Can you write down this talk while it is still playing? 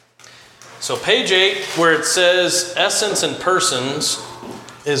So page 8, where it says essence and persons,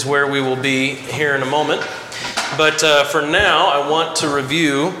 is where we will be here in a moment. But for now, I want to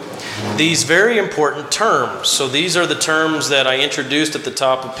review these very important terms. So these are the terms that I introduced at the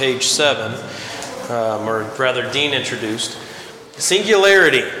top of page 7, or rather Dean introduced.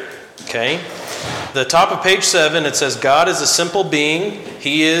 Singularity, okay? The top of page 7, it says God is a simple being.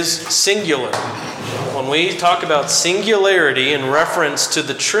 He is singular. When we talk about singularity in reference to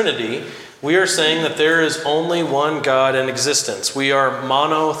the Trinity, we are saying that there is only one God in existence. We are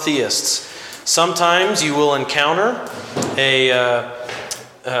monotheists. Sometimes you will encounter a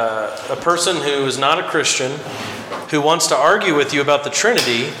person who is not a Christian who wants to argue with you about the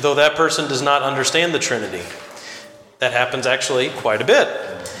Trinity, though that person does not understand the Trinity. That happens actually quite a bit.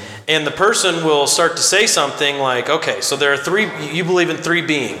 And the person will start to say something like, okay, so there are three, you believe in three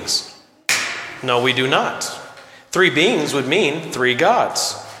beings. No, we do not. Three beings would mean three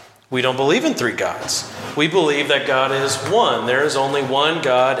gods. We don't believe in three gods. We believe that God is one. There is only one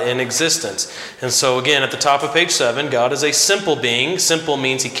God in existence. And so again, at the top of page 7, God is a simple being. Simple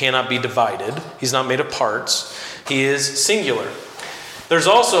means he cannot be divided. He's not made of parts. He is singular. There's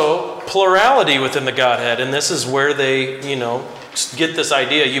also plurality within the Godhead, and this is where they, get this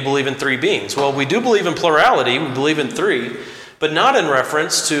idea, you believe in three beings. Well, we do believe in plurality. We believe in three, but not in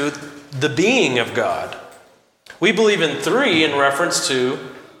reference to the being of God. We believe in three in reference to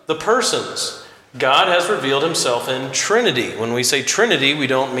the persons. God has revealed himself in Trinity. When we say Trinity, we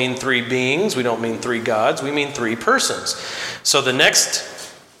don't mean three beings, we don't mean three gods, we mean three persons. So the next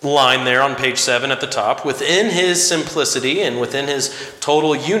line there on page 7 at the top, within his simplicity and within his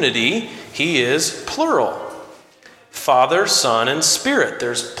total unity, he is plural. Father, Son, and Spirit.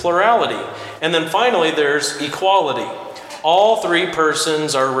 There's plurality. And then finally, there's equality. All three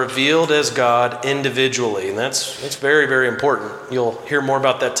persons are revealed as God individually, and that's very, very important. You'll hear more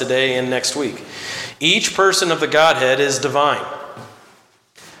about that today and next week. Each person of the Godhead is divine.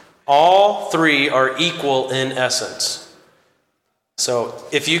 All three are equal in essence. So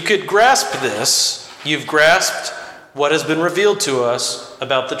if you could grasp this, you've grasped what has been revealed to us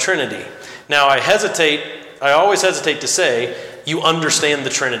about the Trinity. Now I always hesitate to say, you understand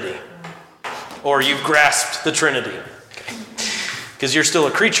the Trinity, or you've grasped the Trinity. Because you're still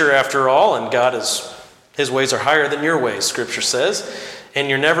a creature after all, and his ways are higher than your ways, Scripture says. And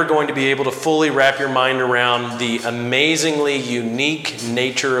you're never going to be able to fully wrap your mind around the amazingly unique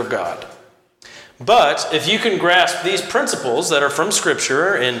nature of God. But if you can grasp these principles that are from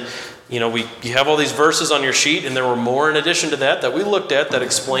Scripture, and you have all these verses on your sheet, and there were more in addition to that we looked at that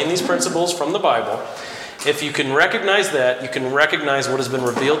explain these principles from the Bible. If you can recognize that, you can recognize what has been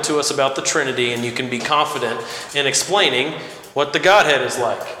revealed to us about the Trinity, and you can be confident in explaining what the Godhead is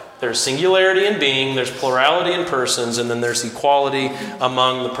like. There's singularity in being, there's plurality in persons, and then there's equality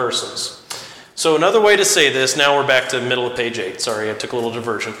among the persons. So another way to say this, now we're back to middle of page 8. Sorry, I took a little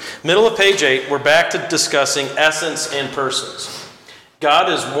diversion. Middle of page 8, we're back to discussing essence and persons.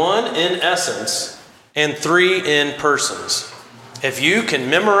 God is one in essence and three in persons. If you can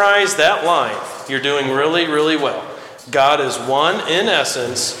memorize that line, you're doing really, really well. God is one in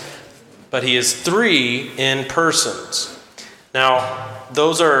essence, but he is three in persons. Now,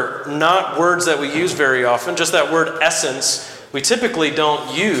 those are not words that we use very often. Just that word essence, we typically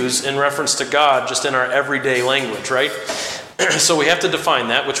don't use in reference to God just in our everyday language, right? So we have to define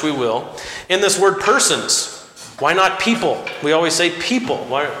that, which we will. In this word persons, why not people? We always say people.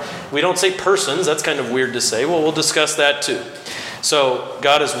 We don't say persons. That's kind of weird to say. Well, we'll discuss that too. So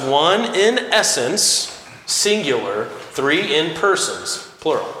God is one in essence, singular, three in persons,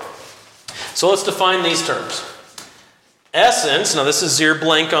 plural. So let's define these terms. Essence, now this is your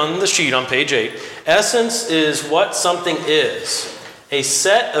blank on the sheet on page 8. Essence is what something is, a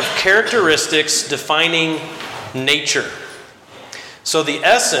set of characteristics defining nature. So the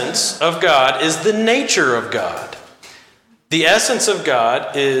essence of God is the nature of God. The essence of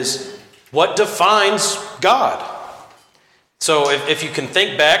God is what defines God. So if you can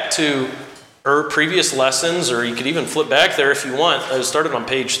think back to previous lessons, or you could even flip back there if you want. I started on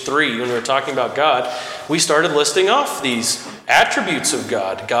page 3 when we were talking about God. We started listing off these attributes of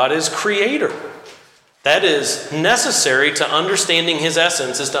God. God is creator. That is necessary to understanding his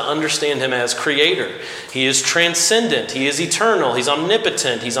essence, is to understand him as creator. He is transcendent. He is eternal. He's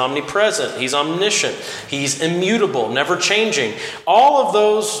omnipotent. He's omnipresent. He's omniscient. He's immutable, never changing. All of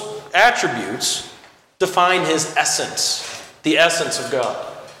those attributes define his essence, the essence of God.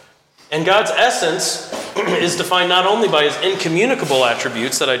 And God's essence is defined not only by his incommunicable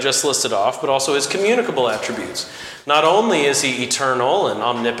attributes that I just listed off, but also his communicable attributes. Not only is he eternal and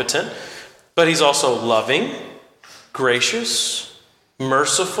omnipotent, but he's also loving, gracious,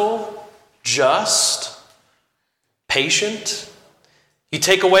 merciful, just, patient. You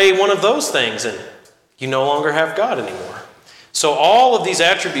take away one of those things and you no longer have God anymore. So all of these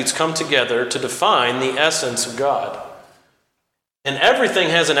attributes come together to define the essence of God. And everything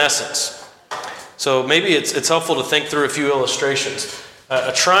has an essence. So maybe it's helpful to think through a few illustrations.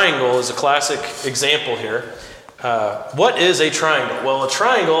 A triangle is a classic example here. What is a triangle? Well, a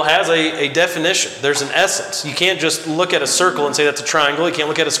triangle has a definition. There's an essence. You can't just look at a circle and say that's a triangle. You can't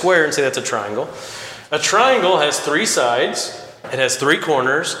look at a square and say that's a triangle. A triangle has 3 sides. It has 3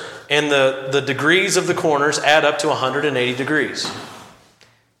 corners. And the degrees of the corners add up to 180 degrees.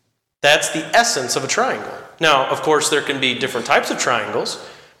 That's the essence of a triangle. Now, of course, there can be different types of triangles.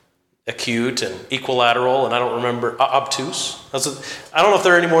 Acute and equilateral, and I don't remember, obtuse. I don't know if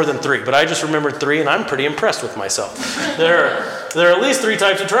there are any more than 3, but I just remembered 3, and I'm pretty impressed with myself. There are at least 3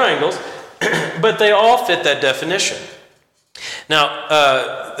 types of triangles, but they all fit that definition.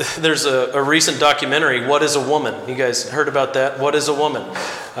 Now, there's a recent documentary, What is a Woman? You guys heard about that? What is a Woman?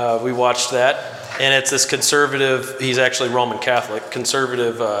 We watched that. And it's this conservative, he's actually Roman Catholic,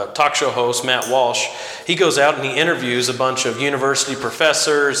 conservative talk show host, Matt Walsh. He goes out and he interviews a bunch of university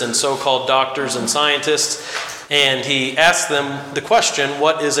professors and so-called doctors and scientists, and he asks them the question,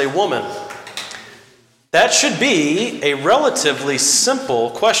 what is a woman? That should be a relatively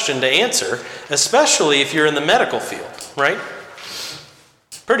simple question to answer, especially if you're in the medical field, right?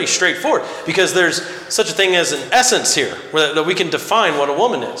 Pretty straightforward, because there's such a thing as an essence here, that we can define what a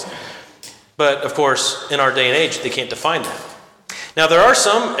woman is. But, of course, in our day and age, they can't define that. Now, there are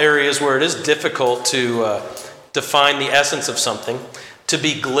some areas where it is difficult to define the essence of something. To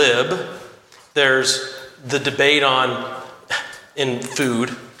be glib, there's the debate in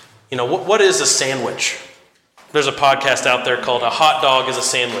food. You know, what is a sandwich? There's a podcast out there called A Hot Dog is a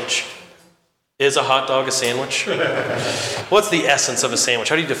Sandwich. Is a hot dog a sandwich? What's the essence of a sandwich?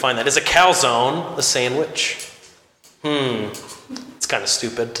 How do you define that? Is a calzone a sandwich? It's kind of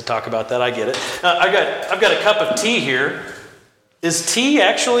stupid to talk about that. I get it. I've got a cup of tea here. Is tea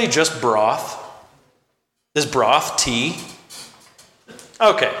actually just broth? Is broth tea?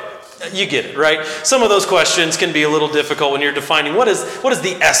 Okay, you get it, right? Some of those questions can be a little difficult when you're defining what is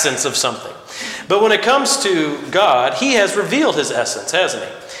the essence of something. But when it comes to God, He has revealed His essence, hasn't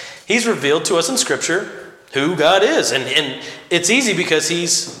He? He's revealed to us in Scripture who God is. And it's easy because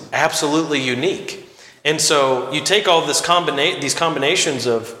He's absolutely unique. And so you take all these combinations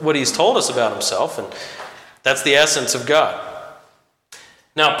of what He's told us about Himself, and that's the essence of God.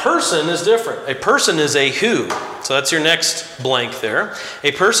 Now, person is different. A person is a who. So that's your next blank there.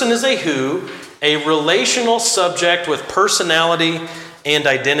 A person is a who, a relational subject with personality and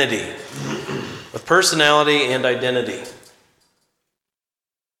identity. With personality and identity.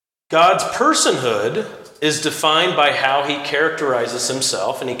 God's personhood is defined by how He characterizes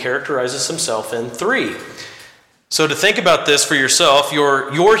Himself, and He characterizes Himself in 3. So to think about this for yourself,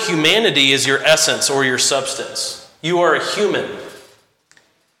 your humanity is your essence or your substance. You are a human.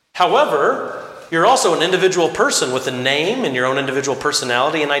 However, you're also an individual person with a name and your own individual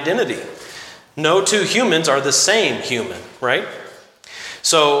personality and identity. No 2 humans are the same human, right?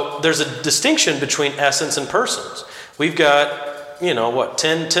 So there's a distinction between essence and persons. We've got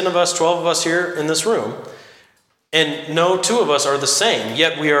 10 of us, 12 of us here in this room, and no 2 of us are the same,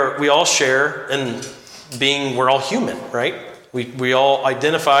 yet we all share in being, we're all human, right? We all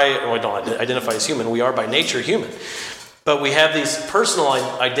identify, or we don't identify as human, we are by nature human. But we have these personal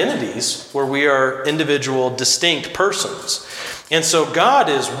identities where we are individual, distinct persons. And so God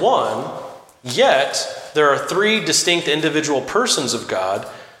is one, yet there are 3 distinct individual persons of God: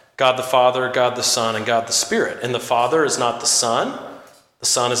 God the Father, God the Son, and God the Spirit. And the Father is not the Son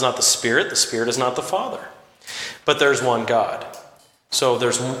is not the Spirit is not the Father. But there's one God. So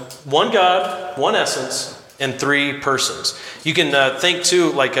there's one God, one essence, and 3 persons. You can think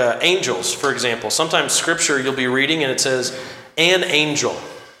too, like angels, for example. Sometimes Scripture you'll be reading and it says, an angel.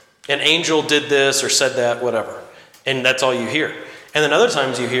 An angel did this or said that, whatever. And that's all you hear. And then other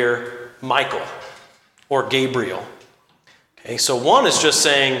times you hear Michael or Gabriel. Okay, so one is just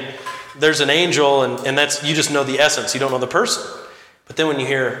saying there's an angel, and that's, you just know the essence, you don't know the person. But then when you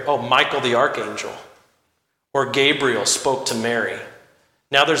hear, Michael the archangel, or Gabriel spoke to Mary,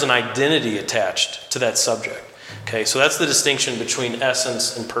 now there's an identity attached to that subject. Okay, so that's the distinction between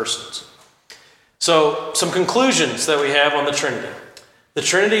essence and persons. So some conclusions that we have on the Trinity. The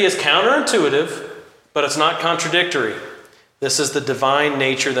Trinity is counterintuitive, but it's not contradictory. This is the divine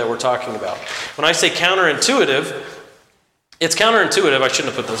nature that we're talking about. When I say counterintuitive, it's counterintuitive. I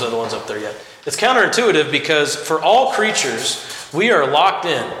shouldn't have put those other ones up there yet. It's counterintuitive because for all creatures, we are locked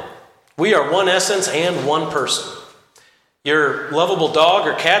in. We are one essence and one person. Your lovable dog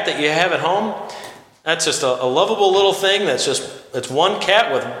or cat that you have at home, that's just a lovable little thing it's one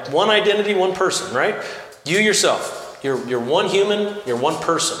cat with one identity, one person, right? You yourself, you're one human, you're one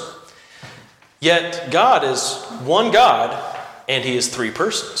person. Yet God is one God, and he is three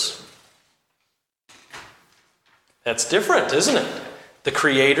persons. That's different, isn't it? The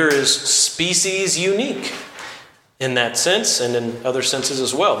Creator is species unique in that sense and in other senses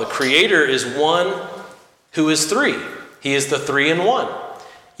as well. The Creator is one who is three. He is the three in one.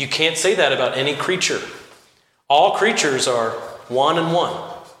 You can't say that about any creature. All creatures are one and one.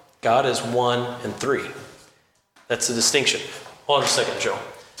 God is one and three. That's the distinction. Hold on a second, Joe.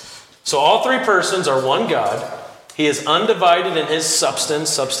 So all three persons are one God. He is undivided in his substance.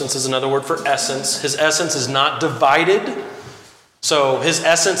 Substance is another word for essence. His essence is not divided. So his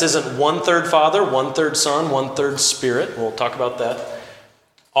essence isn't 1/3 Father, 1/3 Son, 1/3 Spirit. We'll talk about that.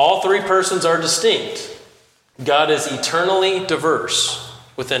 All three persons are distinct. God is eternally diverse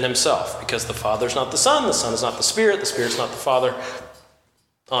within himself because the Father's not the Son is not the Spirit's not the Father.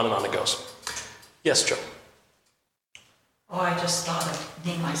 On and on it goes. Yes, Joe. Oh, I just thought of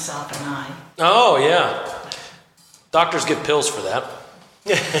me, myself, and I. Oh, yeah. Doctors give pills for that.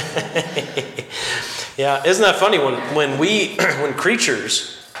 Yeah, isn't that funny when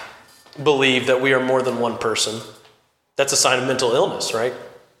creatures believe that we are more than one person? That's a sign of mental illness, right?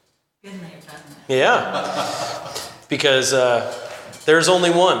 Been there, done that. Yeah, because there's only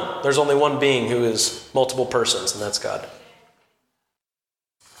one. There's only one being who is multiple persons, and that's God.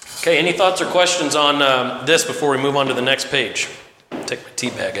 Okay, any thoughts or questions on this before we move on to the next page? Take my tea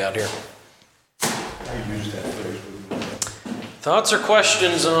bag out here. Thoughts or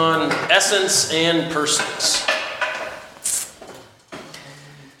questions on essence and persons?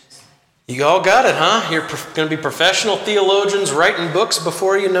 You all got it, huh? You're going to be professional theologians writing books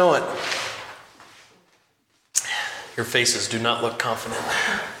before you know it. Your faces do not look confident.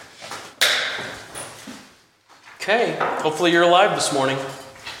 Okay, hopefully you're alive this morning.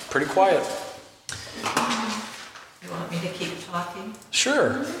 Pretty quiet. You want me to keep talking?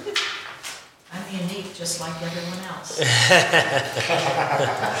 Sure. I'm unique, just like everyone else.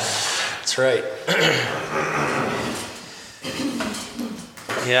 That's right.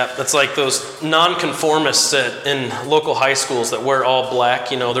 Yeah, that's like those nonconformists in local high schools that wear all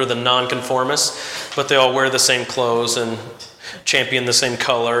black. You know, they're the nonconformists, but they all wear the same clothes and champion the same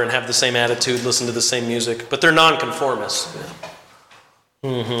color and have the same attitude, listen to the same music, but they're nonconformists.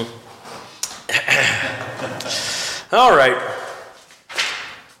 All right.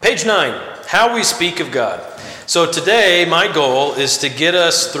 Page 9. How we speak of God. So today, my goal is to get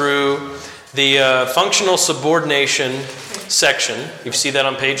us through the functional subordination section. You see that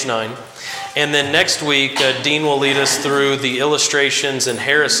on page 9. And then next week, Dean will lead us through the illustrations and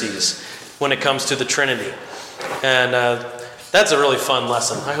heresies when it comes to the Trinity. And that's a really fun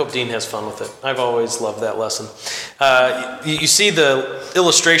lesson. I hope Dean has fun with it. I've always loved that lesson. You see the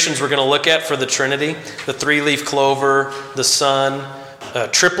illustrations we're going to look at for the Trinity. The three-leaf clover, the sun,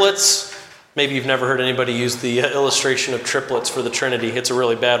 triplets. Maybe you've never heard anybody use the illustration of triplets for the Trinity. It's a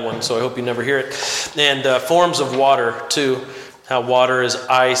really bad one, so I hope you never hear it. And forms of water, too. How water is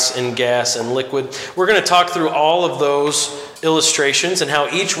ice and gas and liquid. We're going to talk through all of those illustrations and how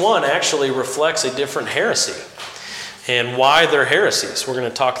each one actually reflects a different heresy and why they're heresies. We're going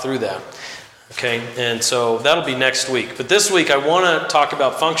to talk through that. Okay, and so that'll be next week. But this week I want to talk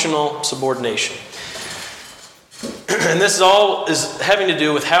about functional subordination. And this is having to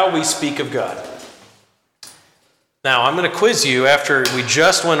do with how we speak of God. Now, I'm going to quiz you after we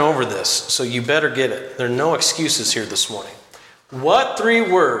just went over this, so you better get it. There are no excuses here this morning. What three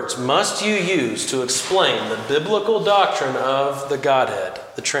words must you use to explain the biblical doctrine of the Godhead,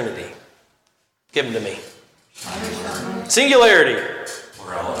 the Trinity? Give them to me. Singularity.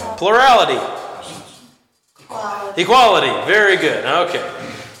 Plurality. Equality. Very good. Okay.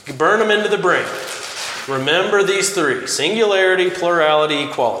 You burn them into the brain. Remember these three. Singularity, plurality,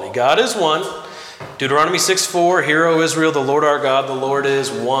 equality. God is one. Deuteronomy 6:4, Hear, O Israel, the Lord our God, the Lord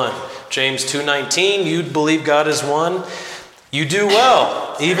is one. James 2:19, you believe God is one. You do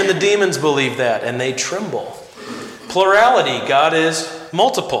well. Even the demons believe that, and they tremble. Plurality, God is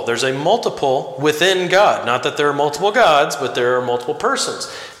multiple. There's a multiple within God. Not that there are multiple gods, but there are multiple persons.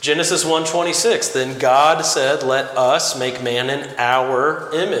 Genesis 1:26, then God said, let us make man in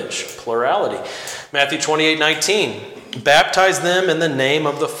our image. Plurality. Matthew 28:19, baptize them in the name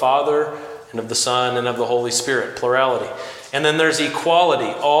of the Father and of the Son and of the Holy Spirit. Plurality. And then there's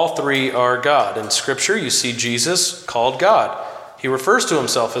equality. All three are God. In Scripture, you see Jesus called God. He refers to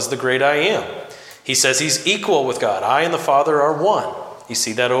himself as the great I am. He says he's equal with God. I and the Father are one. You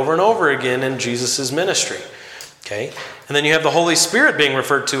see that over and over again in Jesus' ministry. Okay? And then you have the Holy Spirit being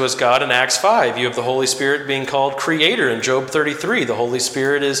referred to as God in Acts 5. You have the Holy Spirit being called Creator in Job 33. The Holy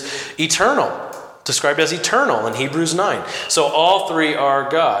Spirit is eternal, described as eternal in Hebrews 9. So all three are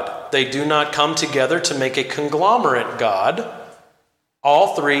God. They do not come together to make a conglomerate God.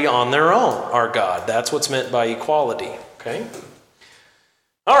 All three on their own are God. That's what's meant by equality. Okay?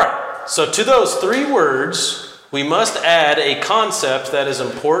 All right. So to those three words, we must add a concept that is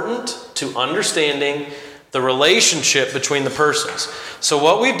important to understanding the relationship between the persons. So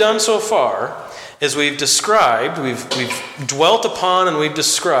what we've done so far is we've dwelt upon and we've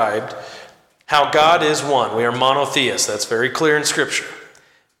described how God is one. We are monotheists. That's very clear in Scripture.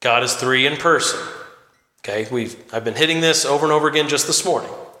 God is three in person. Okay, I've been hitting this over and over again just this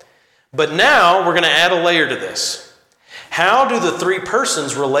morning. But now we're going to add a layer to this. How do the three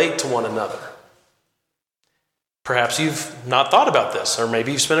persons relate to one another? Perhaps you've not thought about this, or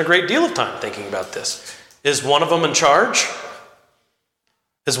maybe you've spent a great deal of time thinking about this. Is one of them in charge?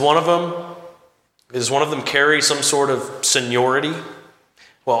 Does one of them carry some sort of seniority?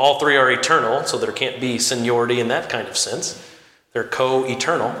 Well, all three are eternal, so there can't be seniority in that kind of sense. They're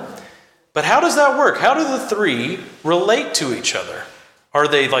co-eternal. But how does that work? How do the three relate to each other? Are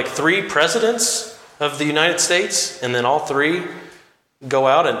they like three presidents of the United States, and then all three go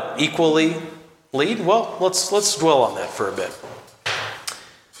out and equally lead? Well, let's dwell on that for a bit.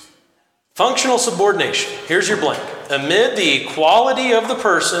 Functional subordination. Here's your blank. Amid the equality of the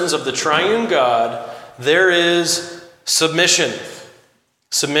persons of the triune God, there is submission.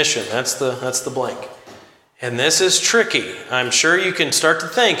 Submission. That's the blank. And this is tricky. I'm sure you can start to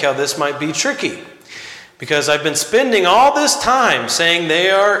think how this might be tricky, because I've been spending all this time saying they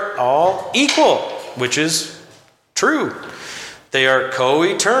are all equal, which is true. They are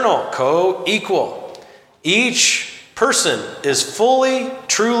co-eternal, co-equal. Each person is fully,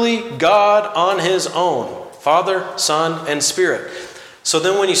 truly God on his own, Father, Son, and Spirit. So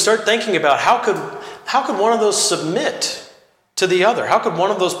then when you start thinking about how could one of those submit to the other? How could one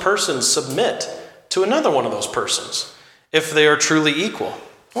of those persons submit to another one of those persons if they are truly equal?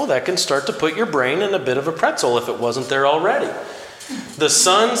 Well, that can start to put your brain in a bit of a pretzel if it wasn't there already. The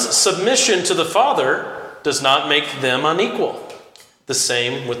Son's submission to the Father does not make them unequal. The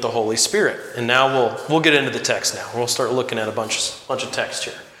same with the Holy Spirit. And now we'll get into the text now. We'll start looking at a bunch of text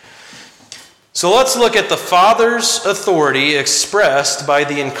here. So let's look at the Father's authority expressed by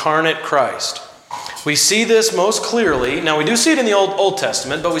the incarnate Christ. We see this most clearly. Now we do see it in the Old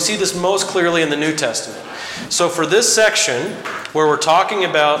Testament, but we see this most clearly in the New Testament. So for this section where we're talking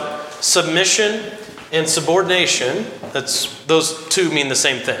about submission and subordination, those two mean the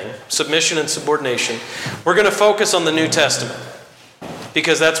same thing, submission and subordination, we're going to focus on the New Testament,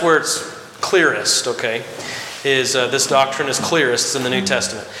 because that's where it's clearest, okay? This doctrine is clearest in the New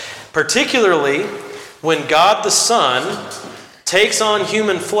Testament. Particularly when God the Son takes on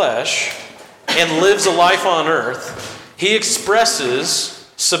human flesh and lives a life on earth, he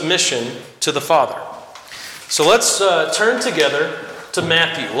expresses submission to the Father. So let's turn together to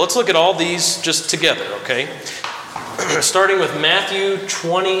Matthew. Let's look at all these just together, okay? Starting with Matthew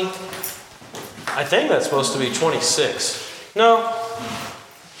 20, I think that's supposed to be 26. No,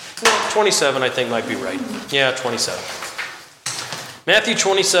 27 I think might be right. Yeah, 27. Matthew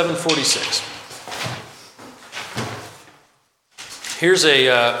 27:46. Here's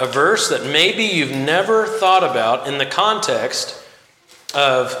a verse that maybe you've never thought about in the context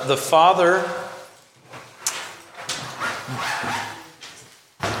of the Father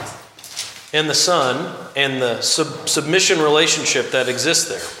and the Son and the submission relationship that exists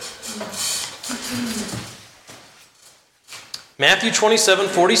there. Matthew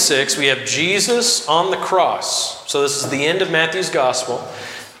 27:46, we have Jesus on the cross. So this is the end of Matthew's gospel.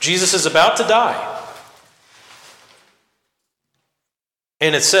 Jesus is about to die.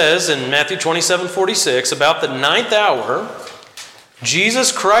 And it says in Matthew 27:46, about the 9th hour,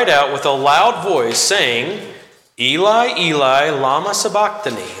 Jesus cried out with a loud voice, saying, Eli, Eli, lama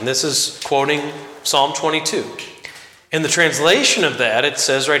sabachthani. And this is quoting Psalm 22. In the translation of that, it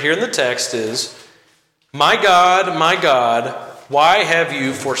says right here in the text is, my God, why have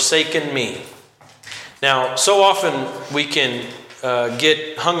you forsaken me? Now, so often we can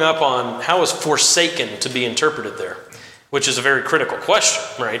get hung up on how is forsaken to be interpreted there, which is a very critical question,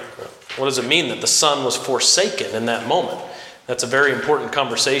 right? What does it mean that the Son was forsaken in that moment? That's a very important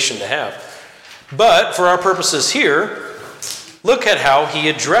conversation to have. But for our purposes here, look at how he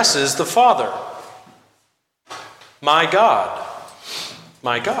addresses the Father. My God,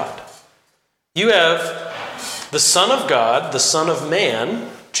 my God. You have the Son of God, the Son of Man,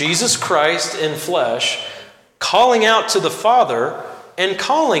 Jesus Christ in flesh, calling out to the Father and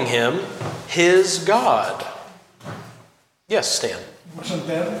calling him his God. Yes, Stan. Wasn't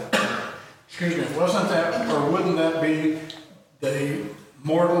that, or wouldn't that be the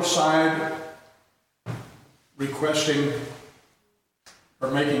mortal side requesting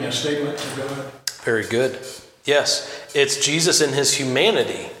or making a statement to God? Very good. Yes, it's Jesus in his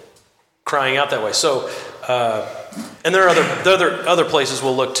humanity crying out that way. So, and there are other places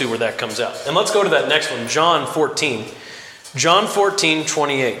we'll look to where that comes out. And let's go to that next one, John 14. John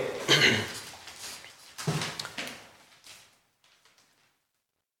 14:28.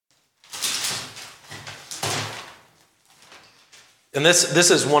 And this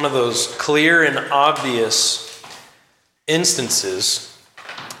is one of those clear and obvious instances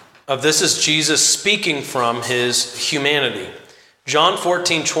of this is Jesus speaking from his humanity. John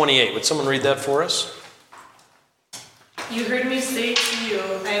 14:28. Would someone read that for us? You heard me say to you,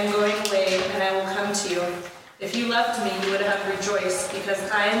 I am going away, and I will come to you. If you left me, you would have rejoiced, because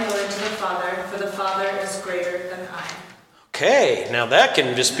I am going to the Father, for the Father is greater than I. Okay, now that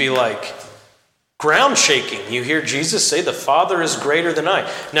can just be like ground shaking. You hear Jesus say, the Father is greater than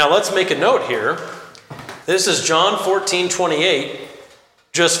I. Now let's make a note here. This is John 14:28,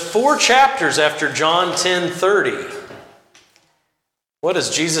 just 4 chapters after John 10:30. What does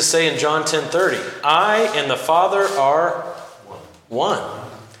Jesus say in John 10:30? I and the Father are one.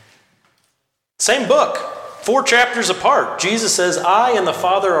 Same book, 4 chapters apart. Jesus says, I and the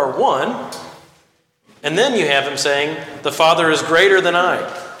Father are one. And then you have him saying, the Father is greater than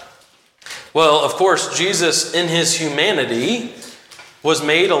I. Well, of course, Jesus in his humanity was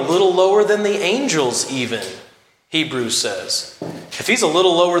made a little lower than the angels even, Hebrews says. If he's a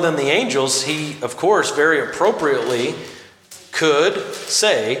little lower than the angels, he, of course, very appropriately could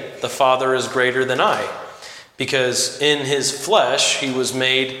say, the Father is greater than I. Because in his flesh, he was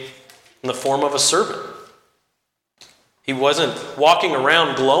made in the form of a servant. He wasn't walking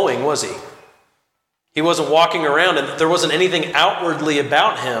around glowing, was he? He wasn't walking around, and there wasn't anything outwardly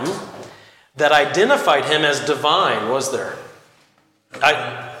about him that identified him as divine, was there?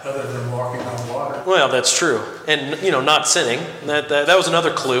 Other than walking on water. Well, that's true. And, not sinning. That was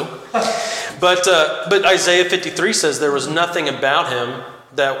another clue. But Isaiah 53 says there was nothing about him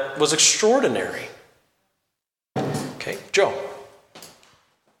that was extraordinary. Okay, Joe.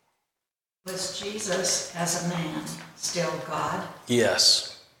 Was Jesus, as a man, still God?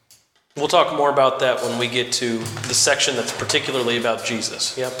 Yes. We'll talk more about that when we get to the section that's particularly about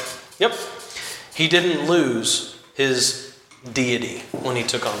Jesus. Yep. He didn't lose his deity when he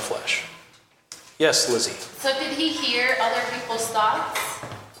took on flesh. Yes, Lizzie. So did he hear other people's thoughts?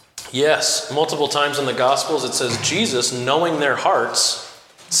 Yes. Multiple times in the Gospels it says Jesus, knowing their hearts,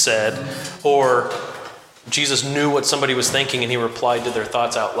 said, or Jesus knew what somebody was thinking and he replied to their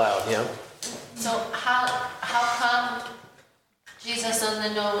thoughts out loud. Yeah. So how come Jesus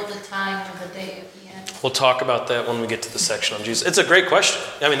doesn't know the time of the day of the end? We'll talk about that when we get to the section on Jesus. It's a great question.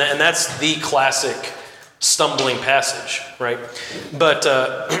 I mean, and that's the classic stumbling passage, right? But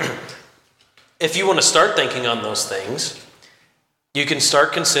if you want to start thinking on those things, you can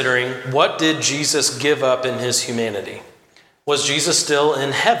start considering, what did Jesus give up in his humanity? Was Jesus still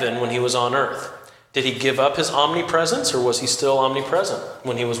in heaven when he was on earth? Did he give up his omnipresence, or was he still omnipresent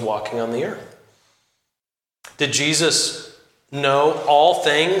when he was walking on the earth? Did Jesus know all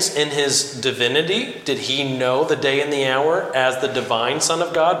things in his divinity? Did he know the day and the hour as the divine Son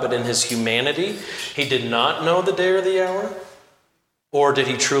of God, but in his humanity, he did not know the day or the hour? Or did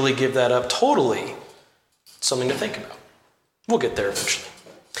he truly give that up totally? Something to think about. We'll get there eventually.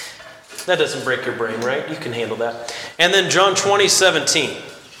 That doesn't break your brain, right? You can handle that. And then John 20:17.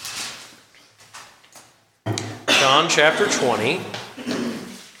 John chapter 20,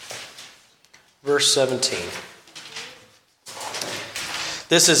 verse 17.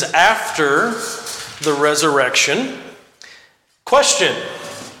 This is after the resurrection. Question.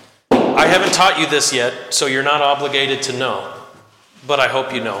 I haven't taught you this yet, so you're not obligated to know, but I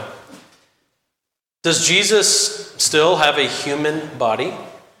hope you know. Does Jesus still have a human body?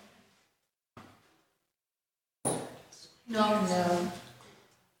 No.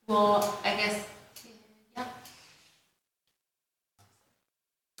 Well, I guess, yeah.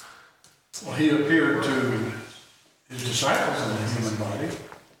 Well, he appeared to his disciples in a human body.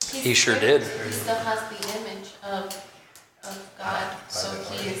 He sure did. He still has the image of God, so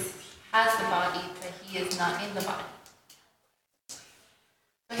he has the body, but he is not in the body.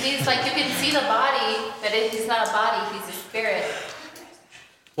 So he's like, you can see the body, but he's not a body, he's a spirit.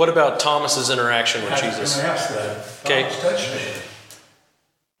 What about Thomas's interaction with Jesus? I asked that. Okay. Thomas touched me.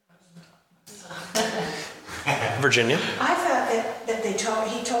 Virginia? I thought that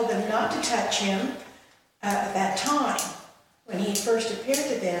he told them not to touch him at that time when he he first appeared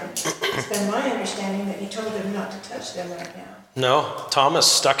to them, it's been my understanding that he told them not to touch them right now. No, Thomas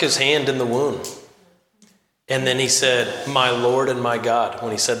stuck his hand in the wound. And then he said, "My Lord and my God,"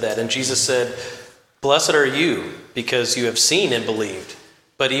 when he said that. And Jesus said, "Blessed are you, because you have seen and believed.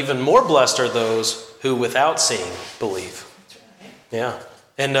 But even more blessed are those who without seeing believe." That's right. Yeah.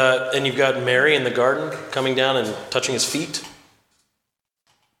 And you've got Mary in the garden coming down and touching his feet.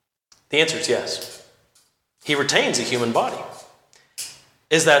 The answer is yes. He retains a human body.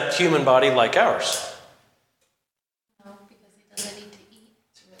 Is that human body like ours? No, because he doesn't need to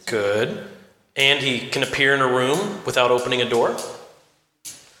eat. Good. And he can appear in a room without opening a door.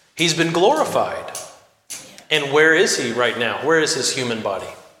 He's been glorified. And where is he right now? Where is his human body?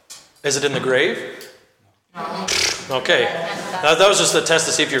 Is it in the grave? Okay. That was just a test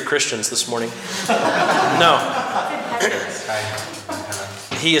to see if you're Christians this morning. No.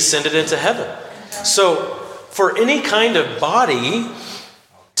 He ascended into heaven. So, for any kind of body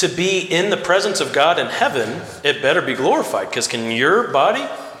to be in the presence of God in heaven, it better be glorified. Because can your body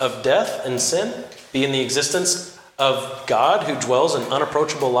of death and sin be in the existence of God who dwells in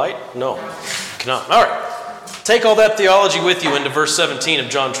unapproachable light? No, cannot. All right. Take all that theology with you into verse 17 of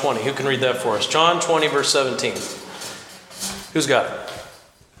John 20. Who can read that for us? John 20, verse 17. Who's got it?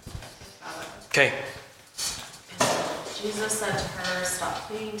 Okay. Jesus said to her, "Stop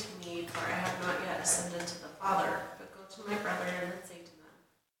pleading to me, for I have not yet ascended to the Father, but go to my brethren and say to them,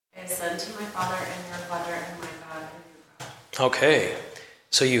 I ascend to my Father and your Father, and my God and your God." Okay.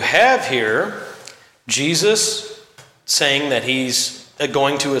 So you have here Jesus saying that he's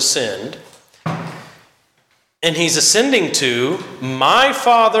going to ascend. And he's ascending to my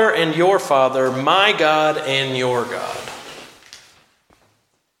Father and your Father, my God and your God.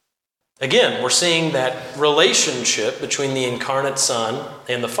 Again, we're seeing that relationship between the incarnate Son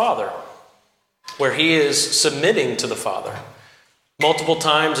and the Father, where he is submitting to the Father. Multiple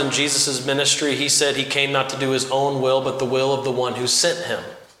times in Jesus' ministry, he said he came not to do his own will, but the will of the one who sent him.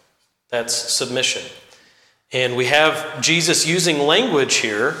 That's submission. And we have Jesus using language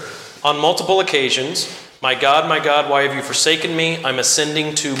here on multiple occasions. My God, why have you forsaken me? I'm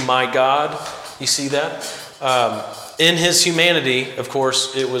ascending to my God. You see that? In his humanity, of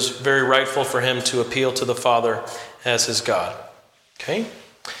course, it was very rightful for him to appeal to the Father as his God. Okay?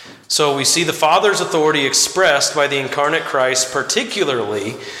 So we see the Father's authority expressed by the incarnate Christ,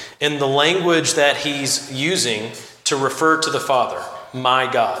 particularly in the language that he's using to refer to the Father, my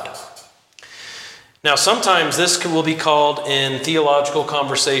God. Now, sometimes this will be called, in theological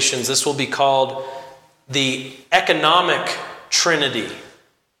conversations, this will be called the economic Trinity.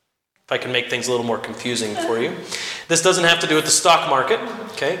 If I can make things a little more confusing for you. This doesn't have to do with the stock market,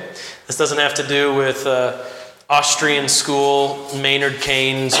 okay? This doesn't have to do with Austrian school, Maynard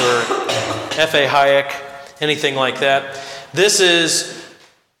Keynes, or F.A. Hayek, anything like that. This is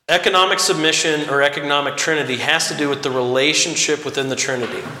economic submission or economic Trinity has to do with the relationship within the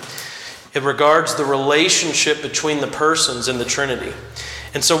Trinity. It regards the relationship between the persons in the Trinity.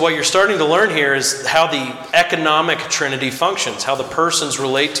 And so what you're starting to learn here is how the economic Trinity functions, how the persons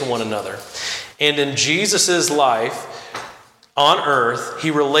relate to one another. And in Jesus' life on earth,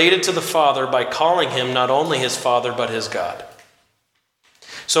 he related to the Father by calling him not only his Father, but his God.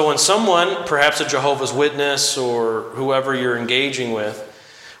 So when someone, perhaps a Jehovah's Witness or whoever you're engaging with,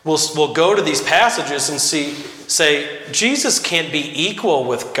 will go to these passages and say, Jesus can't be equal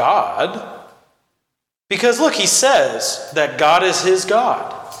with God. Because look, he says that God is his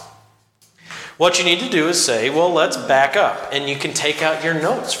God. What you need to do is say, well, let's back up. And you can take out your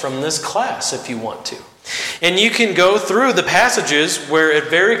notes from this class if you want to. And you can go through the passages where it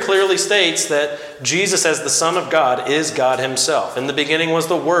very clearly states that Jesus as the Son of God is God himself. In the beginning was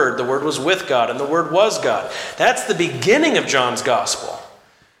the Word was with God, and the Word was God. That's the beginning of John's Gospel.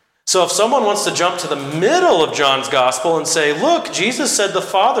 So if someone wants to jump to the middle of John's Gospel and say, look, Jesus said the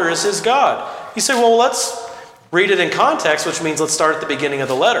Father is his God. You say, well, let's read it in context, which means let's start at the beginning of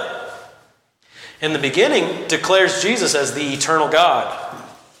the letter. And the beginning declares Jesus as the eternal God.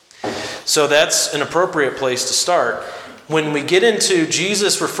 So that's an appropriate place to start. When we get into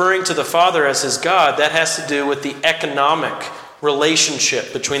Jesus referring to the Father as his God, that has to do with the economic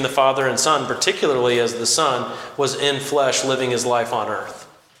relationship between the Father and Son, particularly as the Son was in flesh living his life on earth.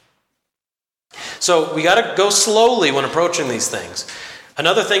 So we got to go slowly when approaching these things.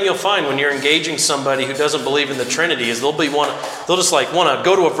 Another thing you'll find when you're engaging somebody who doesn't believe in the Trinity is they'll just want to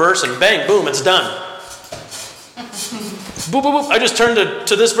go to a verse and bang, boom, it's done. Boop, boop, boop. I just turned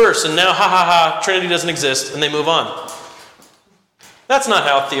to this verse and now, ha, ha, ha, Trinity doesn't exist, and they move on. That's not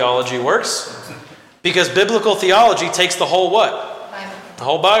how theology works. Because biblical theology takes the whole what? Bible. The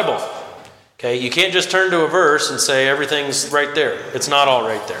whole Bible. Okay, you can't just turn to a verse and say everything's right there. It's not all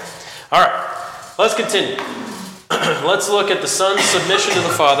right there. All right, let's continue. Let's look at the Son's submission to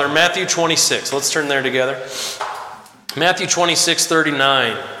the Father, Matthew 26. Let's turn there together. Matthew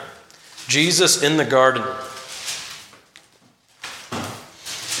 26:39. Jesus in the garden.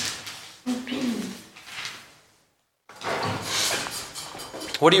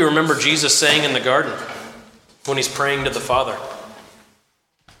 What do you remember Jesus saying in the garden when he's praying to the Father?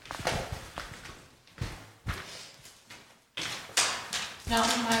 Not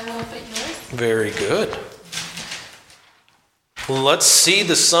my will, but yours. Very good. Let's see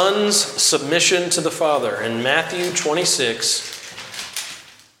the Son's submission to the Father in Matthew 26.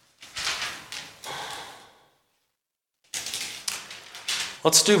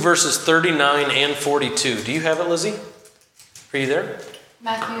 Let's do verses 39 and 42. Do you have it, Lizzie? Are you there?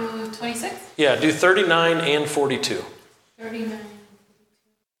 Matthew 26? Yeah, do 39 and 42. 39.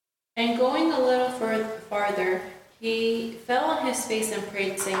 And going a little farther, he fell on his face and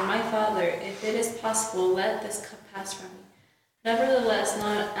prayed, saying, My Father, if it is possible, let this cup pass from me. Nevertheless,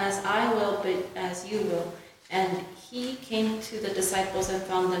 not as I will, but as you will. And he came to the disciples and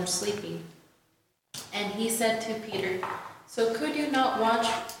found them sleeping. And he said to Peter, So could you not watch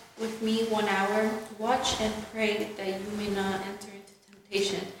with me 1 hour? Watch and pray that you may not enter into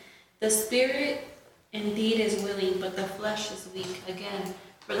temptation. The spirit indeed is willing, but the flesh is weak. Again,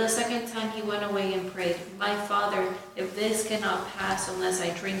 for the second time he went away and prayed, My Father, if this cannot pass unless I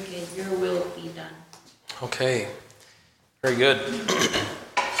drink it, your will be done. Okay, very good.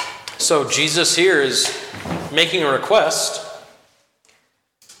 So Jesus here is making a request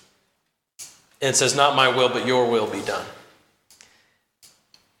and says, Not my will, but your will be done.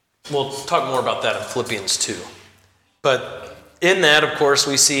 We'll talk more about that in Philippians 2. But in that, of course,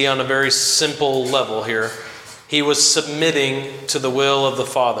 we see on a very simple level here, he was submitting to the will of the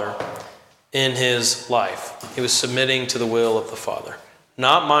Father in his life. He was submitting to the will of the Father.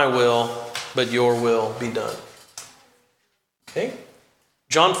 Not my will, but your will be done. Okay?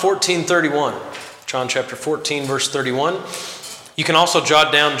 John 14:31. John chapter 14, verse 31. You can also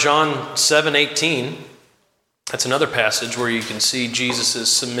jot down John 7:18. That's another passage where you can see Jesus'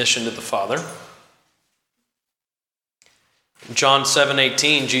 submission to the Father. In John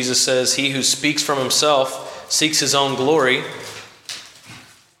 7:18, Jesus says, He who speaks from himself seeks his own glory,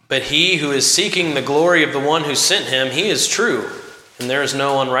 but he who is seeking the glory of the one who sent him, he is true, and there is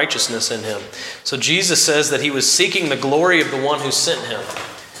no unrighteousness in him. So Jesus says that he was seeking the glory of the one who sent him.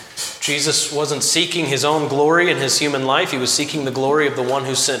 Jesus wasn't seeking his own glory in his human life. He was seeking the glory of the one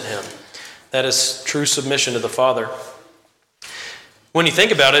who sent him. That is true submission to the Father. When you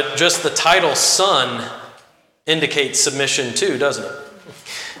think about it, just the title Son indicates submission too, doesn't it?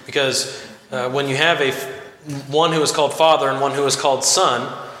 Because when you have one who is called Father and one who is called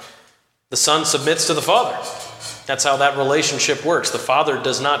Son, the Son submits to the Father. That's how that relationship works. The Father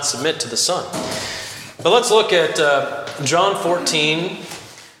does not submit to the Son. But let's look at John 14,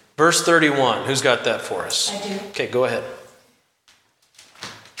 verse 31. Who's got that for us? I do. Okay, go ahead.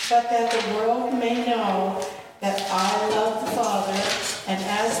 But that the world may know that I love the Father, and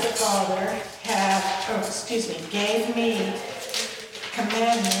as the Father gave me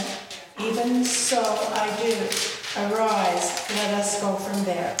commandment, even so I do. Arise, let us go from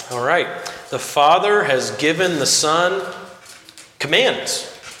there. All right. The Father has given the Son commands.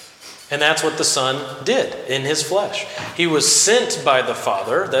 And that's what the Son did in his flesh. He was sent by the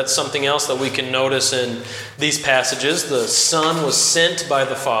Father. That's something else that we can notice in these passages. The Son was sent by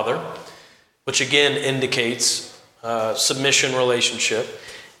the Father, which again indicates submission relationship.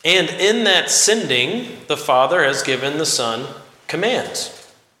 And in that sending, the Father has given the Son commands.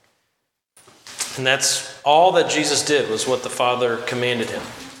 And that's all that Jesus did, was what the Father commanded him.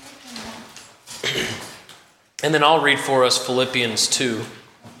 And then I'll read for us Philippians 2.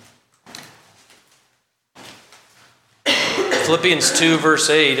 Philippians 2, verse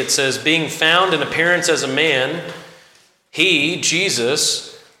 8, it says, Being found in appearance as a man, he,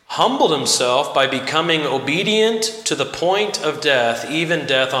 Jesus, humbled himself by becoming obedient to the point of death, even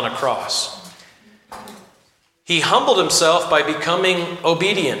death on a cross. He humbled himself by becoming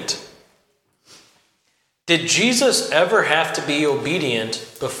obedient. Did Jesus ever have to be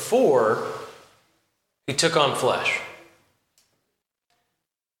obedient before he took on flesh?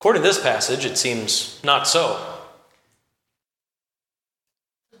 According to this passage, it seems not so.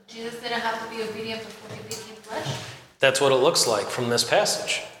 Jesus didn't have to be obedient before he became flesh? That's what it looks like from this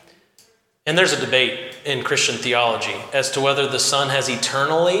passage. And there's a debate in Christian theology as to whether the Son has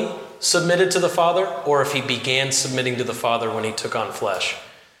eternally submitted to the Father or if he began submitting to the Father when he took on flesh.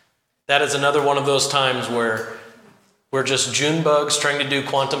 That is another one of those times where We're just June bugs trying to do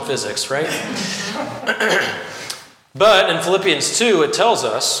quantum physics, right? But in Philippians 2, it tells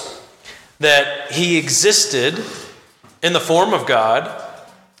us that he existed in the form of God.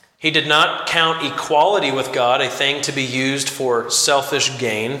 He did not count equality with God a thing to be used for selfish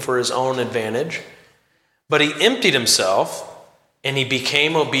gain, for his own advantage. But he emptied himself, and he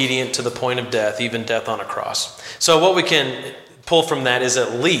became obedient to the point of death, even death on a cross. So what we can pull from that is,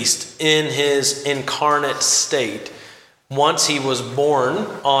 at least in his incarnate state, once he was born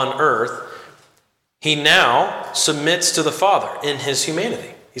on earth, he now submits to the Father in his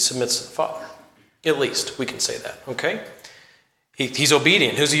humanity. He submits to the Father. At least we can say that, okay? He's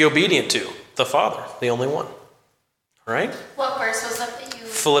obedient. Who's he obedient to? The Father, the only one. All right? What verse was that you...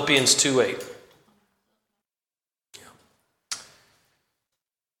 Philippians 2:8.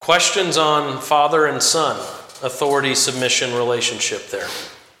 Questions on father and son, authority, submission, relationship there.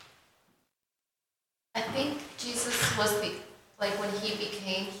 I think Jesus was when he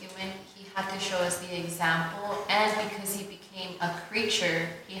became human, he had to show us the example, and because he became a creature,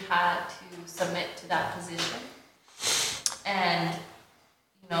 he had to submit to that position. And,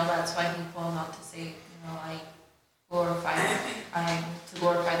 that's why he will not to say, I glorify the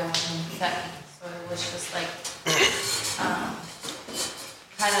one who sent me. So it was just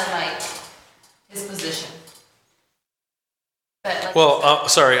kind of like his position. But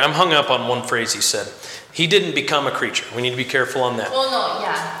sorry, I'm hung up on one phrase he said. He didn't become a creature. We need to be careful on that. Well, no,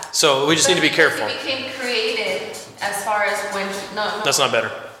 yeah. So we just need to be careful. He became created as far as when... No. That's not better.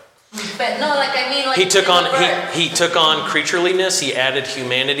 But no, he took on creatureliness. He added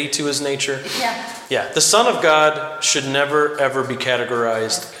humanity to his nature. Yeah. The Son of God should never ever be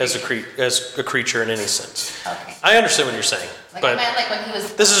categorized as a creature in any sense. Okay. I understand what you're saying, but I meant when he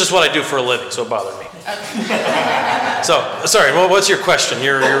was... This is just what I do for a living, so it bothered me. Okay. So sorry. Well, what's your question?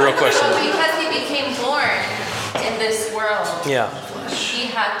 Your real question? So because he became born in this world. Yeah. He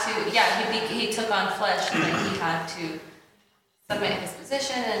had to. Yeah. He took on flesh, and then he had to submit his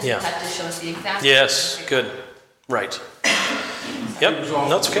position, and he had to show us the example. Yes, good. Right. Yep, He was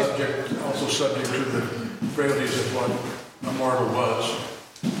that's okay. also subject to the frailties of what a mortal was.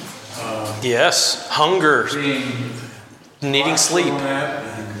 Yes, hunger, needing sleep.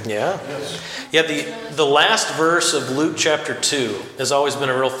 Yeah. Yes. Yeah, the last verse of Luke chapter 2 has always been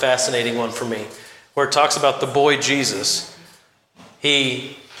a real fascinating one for me, where it talks about the boy Jesus.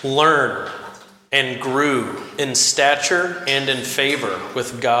 He learned and grew in stature and in favor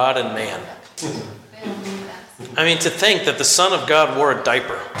with God and man. I mean, to think that the Son of God wore a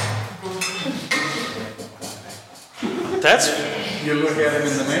diaper. You look at him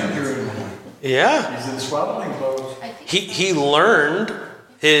in the manger, Yeah. he's in swaddling clothes. He learned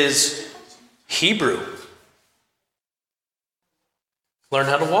his Hebrew. Learned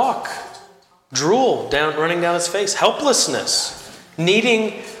how to walk. Drool running down his face. Helplessness.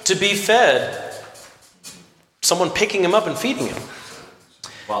 Needing to be fed. Someone picking him up and feeding him.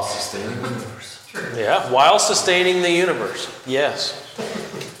 While sustaining the universe. Yeah, while sustaining the universe. Yes.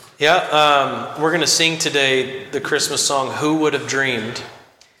 Yeah, we're going to sing today the Christmas song, Who Would Have Dreamed?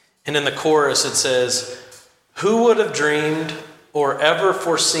 And in the chorus it says, who would have dreamed or ever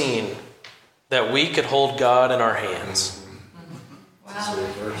foreseen that we could hold God in our hands?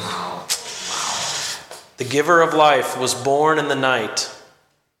 Wow. The giver of life was born in the night,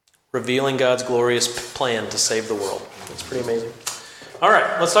 revealing God's glorious plan to save the world. That's pretty amazing. All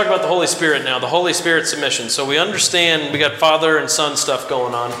right, let's talk about the Holy Spirit now, the Holy Spirit submission. So we understand we got Father and Son stuff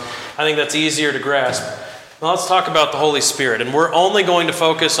going on. I think that's easier to grasp. Now let's talk about the Holy Spirit. And we're only going to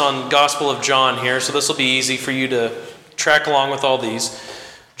focus on Gospel of John here, so this will be easy for you to track along with all these.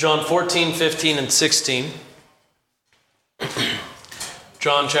 John 14, 15, and 16.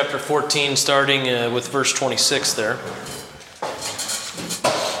 John chapter 14, starting with verse 26 there.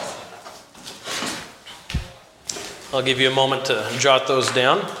 I'll give you a moment to jot those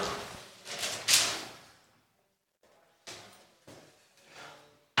down.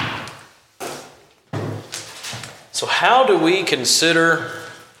 So how do we consider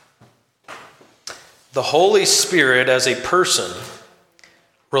the Holy Spirit as a person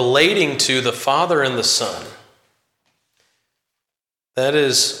relating to the Father and the Son? That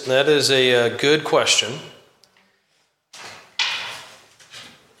is a good question.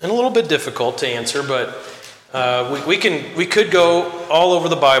 And a little bit difficult to answer, but we could go all over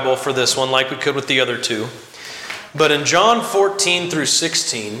the Bible for this one like we could with the other two. But in John 14 through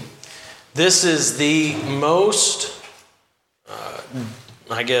 16, this is the most,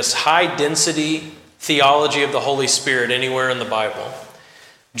 high density theology of the Holy Spirit anywhere in the Bible.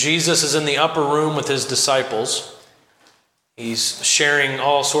 Jesus is in the upper room with his disciples. He's sharing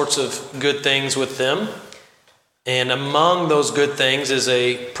all sorts of good things with them. And among those good things is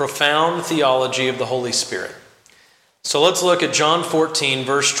a profound theology of the Holy Spirit. So let's look at John 14,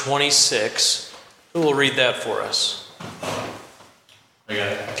 verse 26. Who will read that for us? I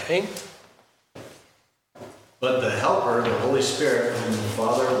got it. Okay. But the Helper, the Holy Spirit, whom the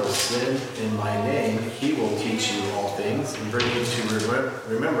Father will send in my name, he will teach you all things and bring you to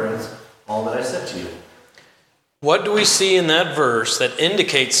remembrance all that I said to you. What do we see in that verse that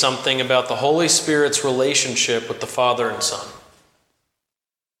indicates something about the Holy Spirit's relationship with the Father and Son?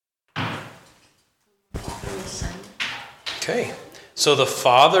 Okay, so the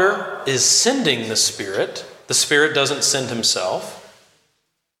Father is sending the Spirit. The Spirit doesn't send himself.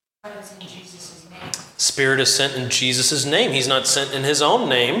 But it's in Jesus' name. The Spirit is sent in Jesus' name. He's not sent in his own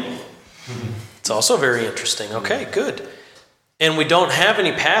name. It's also very interesting. Okay, good. And we don't have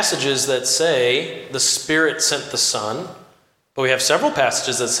any passages that say the Spirit sent the Son, but we have several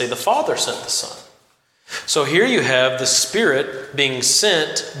passages that say the Father sent the Son. So here you have the Spirit being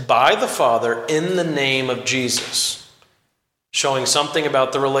sent by the Father in the name of Jesus, showing something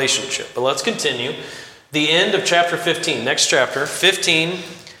about the relationship. But let's continue. The end of chapter 15, next chapter, 15,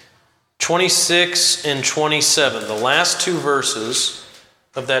 26 and 27, the last two verses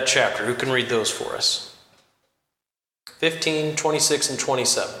of that chapter. Who can read those for us? 15, 26, and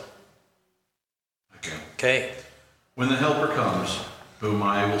 27. Okay. When the Helper comes, whom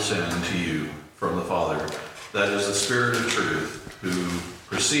I will send to you from the Father, that is the Spirit of truth, who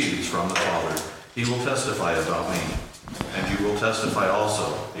proceeds from the Father, he will testify about me. And you will testify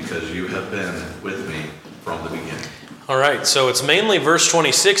also, because you have been with me from the beginning. All right, so it's mainly verse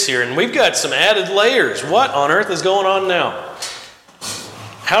 26 here, and we've got some added layers. What on earth is going on now?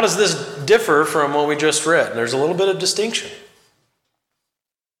 How does this differ from what we just read? There's a little bit of distinction.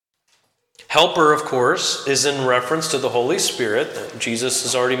 Helper, of course, is in reference to the Holy Spirit. Jesus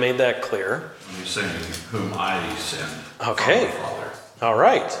has already made that clear. He's saying, whom I send Okay. from the Father. All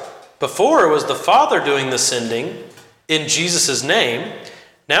right. Before it was the Father doing the sending in Jesus' name.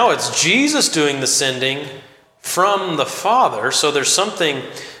 Now it's Jesus doing the sending from the Father. So there's something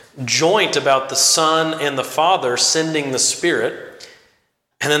joint about the Son and the Father sending the Spirit.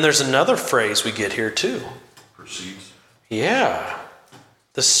 And then there's another phrase we get here too. Proceeds. Yeah.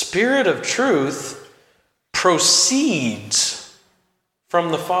 The Spirit of truth proceeds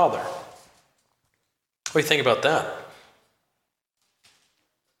from the Father. What do you think about that?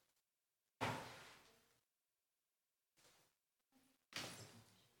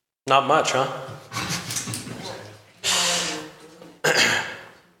 Not much, huh?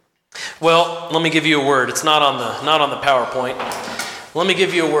 Well, let me give you a word. It's not on the PowerPoint. Let me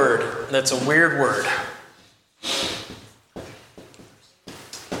give you a word. That's a weird word.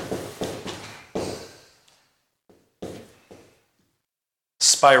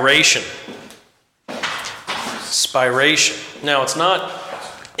 Spiration. Spiration. Now, it's not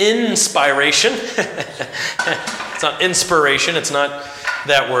inspiration. It's not inspiration. It's not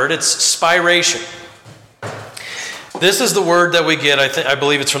that word. It's spiration. This is the word that we get. I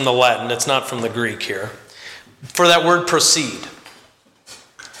believe it's from the Latin. It's not from the Greek here. For that word proceed.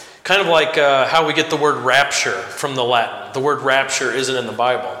 Kind of like how we get the word rapture from the Latin. The word rapture isn't in the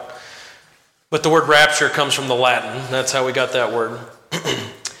Bible. But the word rapture comes from the Latin. That's how we got that word.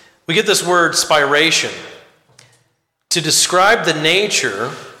 We get this word spiration to describe the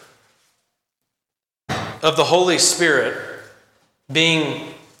nature of the Holy Spirit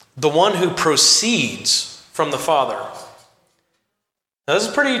being the one who proceeds from the Father. Now, this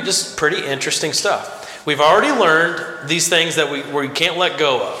is pretty interesting stuff. We've already learned these things that we can't let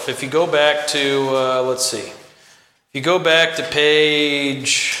go of. If you go back to, let's see. If you go back to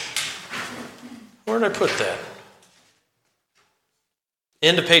page, where did I put that?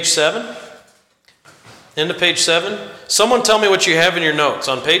 End of page 7? End of page 7? Someone tell me what you have in your notes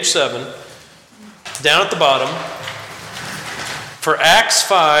on page 7, down at the bottom, for Acts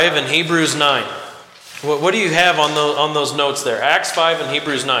 5 and Hebrews 9. What do you have on those notes there? Acts 5 and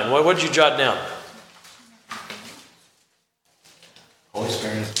Hebrews 9. What did you jot down? Holy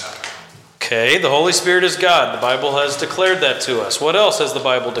Spirit is God. Okay, the Holy Spirit is God. The Bible has declared that to us. What else has the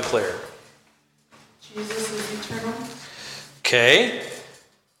Bible declared? Jesus is eternal. Okay.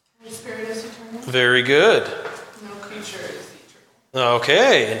 Holy Spirit is eternal. Very good. No creature is eternal.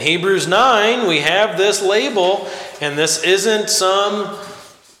 Okay, in Hebrews 9, we have this label, and this isn't some,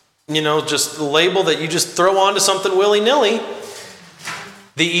 just label that you just throw onto something willy-nilly.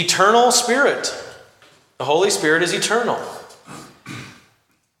 The eternal Spirit. The Holy Spirit is eternal.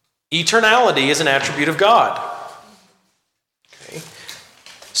 Eternality is an attribute of God. Okay.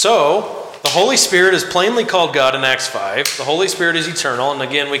 So, the Holy Spirit is plainly called God in Acts 5. The Holy Spirit is eternal. And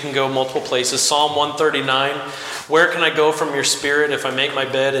again, we can go multiple places. Psalm 139, where can I go from your spirit? If I make my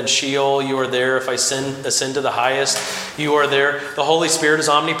bed in Sheol, you are there. If I ascend to the highest, you are there. The Holy Spirit is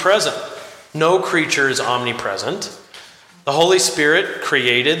omnipresent. No creature is omnipresent. The Holy Spirit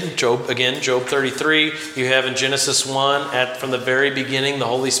created, Job 33. You have in Genesis 1, from the very beginning, the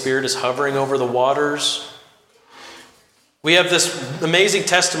Holy Spirit is hovering over the waters. We have this amazing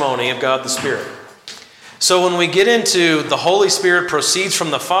testimony of God the Spirit. So when we get into the Holy Spirit proceeds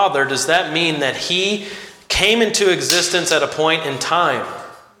from the Father, does that mean that He came into existence at a point in time?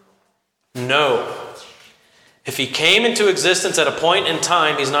 No. If He came into existence at a point in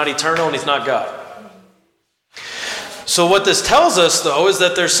time, He's not eternal and He's not God. So what this tells us, though, is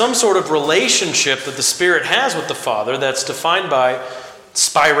that there's some sort of relationship that the Spirit has with the Father that's defined by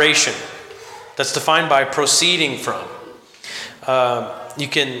spiration, that's defined by proceeding from. You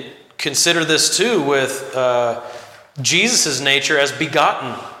can consider this too with Jesus' nature as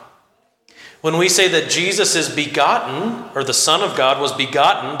begotten. When we say that Jesus is begotten, or the Son of God was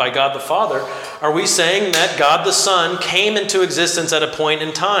begotten by God the Father, are we saying that God the Son came into existence at a point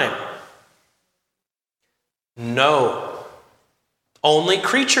in time? No. Only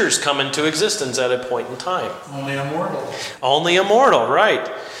creatures come into existence at a point in time. Only immortal. Only immortal, right.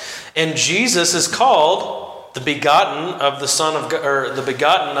 And Jesus is called the begotten of the Son of God, or the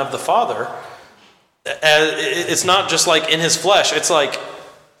begotten of the Father. It's not just like in His flesh. It's like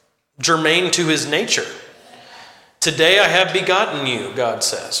germane to His nature. Today I have begotten you, God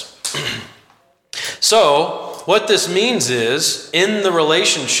says. So, what this means is, in the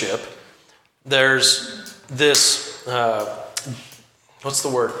relationship, there's this, what's the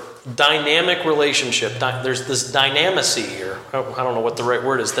word? Dynamic relationship. There's this dynamacy here. I don't know what the right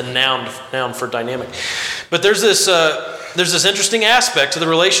word is, the noun for dynamic. But there's this interesting aspect to the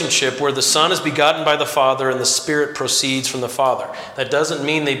relationship where the Son is begotten by the Father and the Spirit proceeds from the Father. That doesn't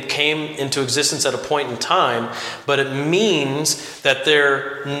mean they came into existence at a point in time, but it means that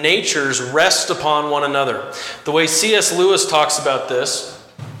their natures rest upon one another. The way C.S. Lewis talks about this,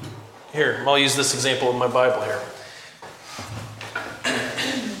 here, I'll use this example in my Bible here.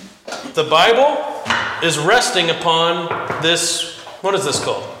 The Bible is resting upon this, what is this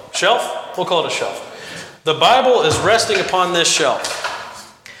called? Shelf? We'll call it a shelf. The Bible is resting upon this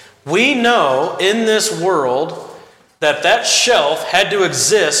shelf. We know in this world that that shelf had to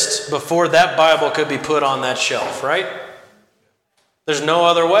exist before that Bible could be put on that shelf, right? There's no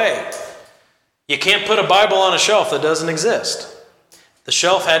other way. You can't put a Bible on a shelf that doesn't exist. The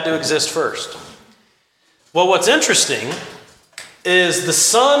shelf had to exist first. Well, what's interesting is the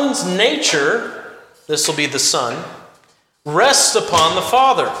Son's nature, this will be the Son, rests upon the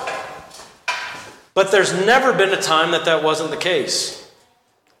Father. But there's never been a time that that wasn't the case.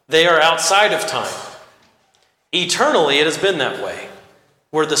 They are outside of time. Eternally, it has been that way,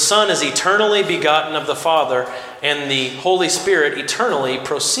 where the Son is eternally begotten of the Father and the Holy Spirit eternally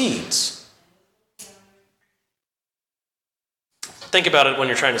proceeds. Think about it when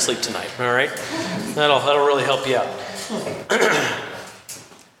you're trying to sleep tonight, all right? That'll really help you out.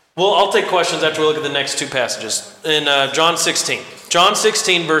 Well, I'll take questions after we look at the next two passages. In John 16. John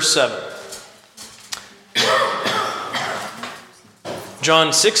 16, verse 7.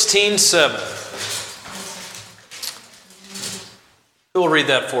 John 16, 7. Who will read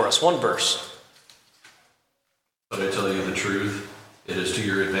that for us? One verse. But I tell you the truth, it is to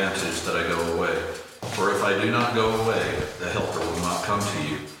your advantage that I go away. For if I do not go away, the Helper will not come to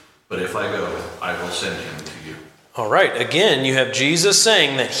you. But if I go, I will send him to you. All right, again, you have Jesus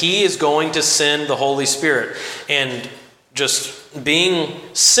saying that He is going to send the Holy Spirit. And just being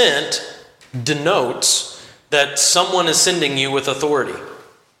sent denotes that someone is sending you with authority.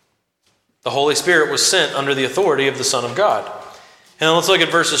 The Holy Spirit was sent under the authority of the Son of God. And then let's look at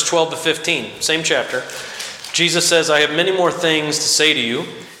verses 12 to 15, same chapter. Jesus says, I have many more things to say to you,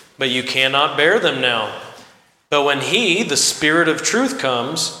 but you cannot bear them now. But when He, the Spirit of truth,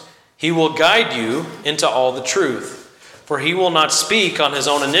 comes, He will guide you into all the truth. For He will not speak on His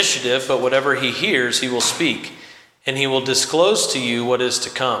own initiative, but whatever He hears, He will speak. And He will disclose to you what is to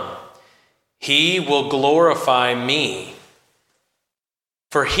come. He will glorify me.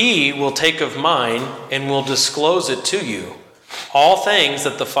 For He will take of mine and will disclose it to you. All things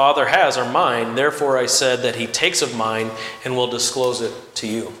that the Father has are mine. Therefore I said that He takes of mine and will disclose it to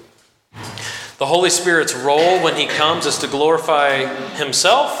you. The Holy Spirit's role when He comes is to glorify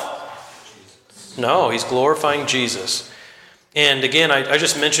Himself. No, He's glorifying Jesus. And again, I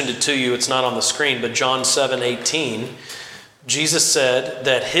just mentioned it to you. It's not on the screen, but John 7:18, Jesus said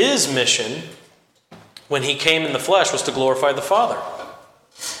that His mission when He came in the flesh was to glorify the Father.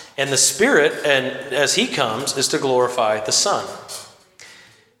 And the Spirit, and as he comes, is to glorify the Son.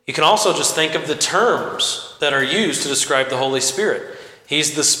 You can also just think of the terms that are used to describe the Holy Spirit.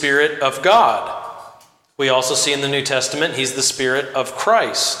 He's the Spirit of God. We also see in the New Testament, he's the Spirit of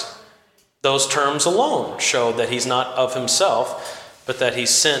Christ. Those terms alone show that he's not of himself, but that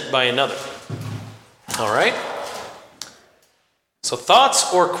he's sent by another. All right? So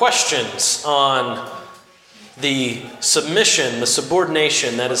thoughts or questions on the submission, the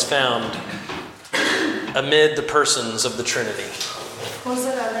subordination that is found amid the persons of the Trinity? Was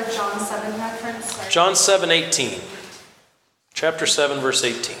it other John 7 reference? Sorry. John 7:18. Chapter 7, verse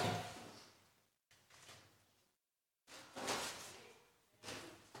 18.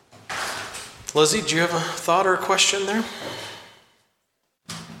 Lizzie, do you have a thought or a question there?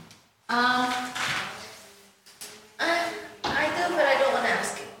 I do, but I don't want to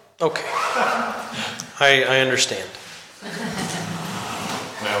ask you. Okay. I understand.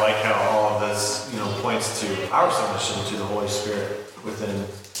 And I like how all of this, points to our submission to the Holy Spirit within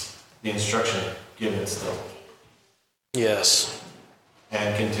the instruction given still. Yes.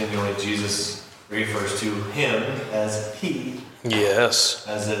 And continually Jesus refers to him as he. Yes.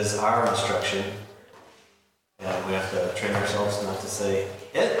 As is our instruction. And we have to train ourselves not to say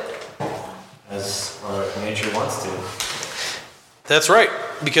it as our nature wants to. That's right.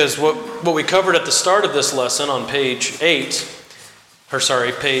 Because what we covered at the start of this lesson on page 8,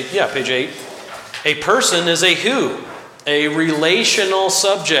 page 8, a person is a who? A relational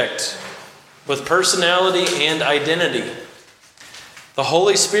subject with personality and identity. The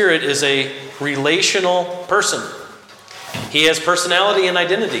Holy Spirit is a relational person. He has personality and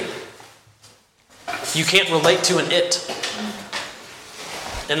identity. You can't relate to an it.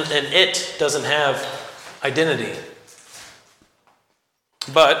 And an it doesn't have identity.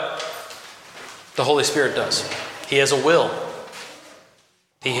 But the Holy Spirit does. He has a will.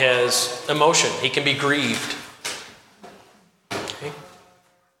 He has emotion. He can be grieved. Okay.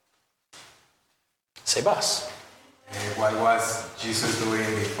 Sebas. What was Jesus doing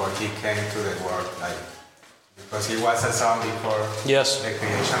before he came to the world? Because he was a son before Yes. the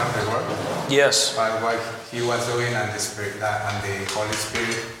creation of the world. Yes. But what he was doing and the Spirit and the Holy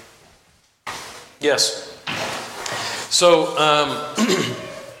Spirit. Yes. So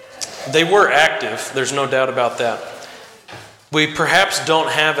they were active. There's no doubt about that. We perhaps don't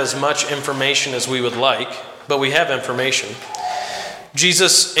have as much information as we would like, but we have information.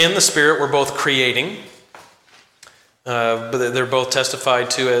 Jesus and the Spirit were both creating. But they're both testified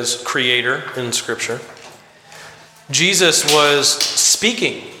to as creator in Scripture. Jesus was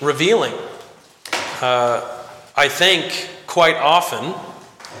speaking, revealing. I think quite often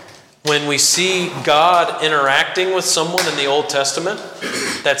when we see God interacting with someone in the Old Testament,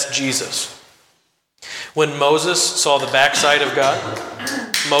 that's Jesus. When Moses saw the backside of God,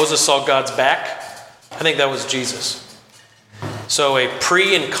 Moses saw God's back, I think that was Jesus. So a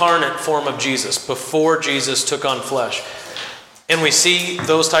pre-incarnate form of Jesus, before Jesus took on flesh. And we see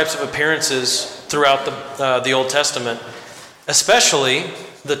those types of appearances throughout the Old Testament, especially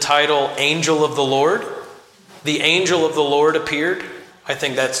the title Angel of the Lord. The angel of the Lord appeared. I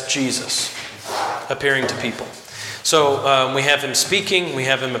think that's Jesus appearing to people. So we have him speaking, we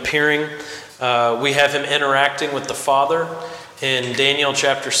have him appearing, we have him interacting with the Father. In Daniel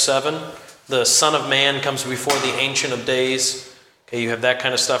chapter 7, the Son of Man comes before the Ancient of Days. Okay, you have that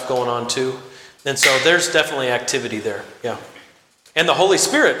kind of stuff going on too. And so there's definitely activity there. Yeah. And the Holy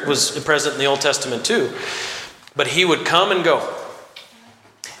Spirit was present in the Old Testament too. But he would come and go.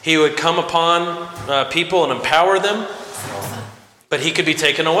 He would come upon people and empower them. But he could be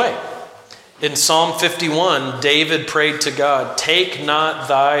taken away. In Psalm 51, David prayed to God, "Take not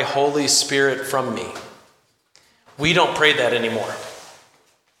thy Holy Spirit from me." We don't pray that anymore.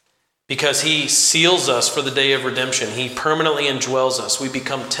 Because he seals us for the day of redemption. He permanently indwells us. We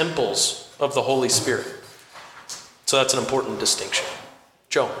become temples of the Holy Spirit. So that's an important distinction.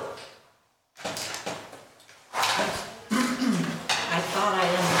 Joe. I thought I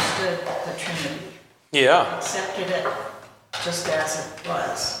understood the Trinity. Yeah. Accepted it just as it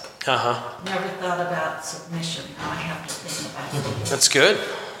was. Never thought about submission. Now I have to think about it. That's good.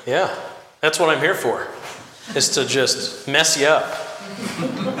 Yeah. That's what I'm here for. Is to just mess you up.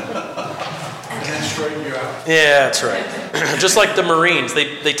 And then straighten you out. Yeah, that's right. Just like the Marines.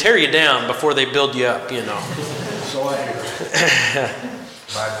 They tear you down before they build you up, you know. So I hear.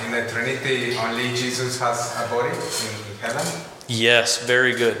 But in the Trinity, only Jesus has a body in heaven? Yes,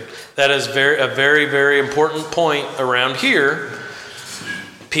 very good. That is a very, very important point around here.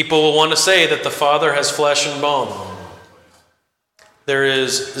 People will want to say that the Father has flesh and bone. There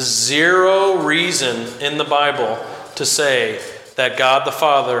is zero reason in the Bible to say that God the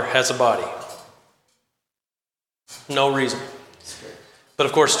Father has a body? No reason. But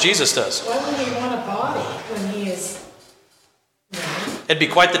of course, Jesus does. Why would he want a body when he is... It'd be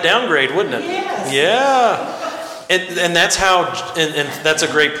quite the downgrade, wouldn't it? Yes. Yeah. And that's how, and that's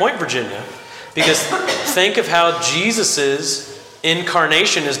a great point, Virginia, because think of how Jesus'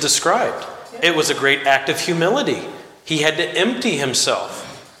 incarnation is described. It was a great act of humility. He had to empty himself.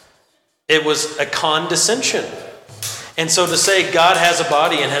 It was a condescension. And so to say God has a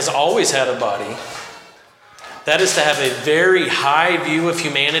body and has always had a body, that is to have a very high view of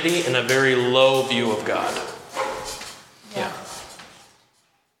humanity and a very low view of God. Yeah.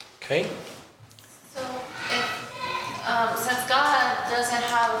 Okay? So, if, since God doesn't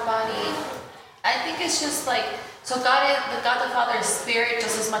have a body, I think it's just like, so God the Father is spirit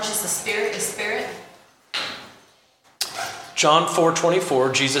just as much as the Spirit is spirit? John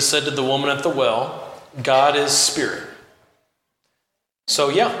 4:24, Jesus said to the woman at the well, God is spirit. So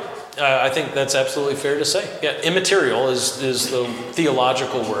yeah, I think that's absolutely fair to say. Yeah, immaterial is the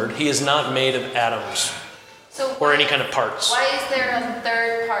theological word. He is not made of atoms or any kind of parts. Why is there a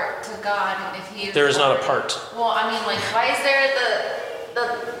third part to God if he is... There is not a part. Well, I mean, like, why is there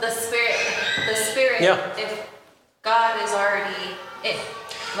the spirit Yeah. if God is already it?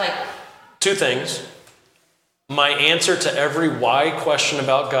 Like... Two things. My answer to every why question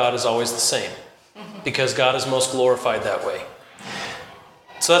about God is always the same, because God is most glorified that way.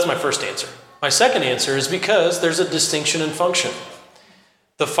 So that's my first answer. My second answer is because there's a distinction in function.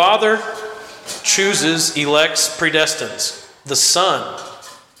 The Father chooses, elects, predestines. The Son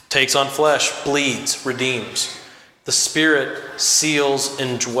takes on flesh, bleeds, redeems. The Spirit seals,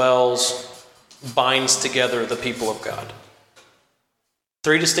 indwells, binds together the people of God.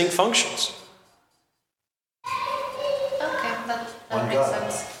 Three distinct functions. Okay, that One makes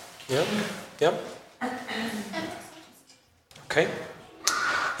God. sense. Yep. Okay.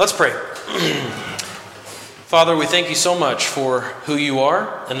 Let's pray. Father, we thank you so much for who you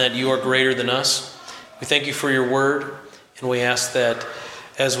are and that you are greater than us. We thank you for your word, and we ask that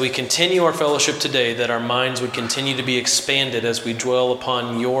as we continue our fellowship today, that our minds would continue to be expanded as we dwell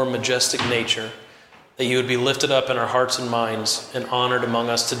upon your majestic nature, that you would be lifted up in our hearts and minds and honored among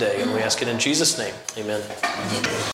us today. And we ask it in Jesus' name. Amen.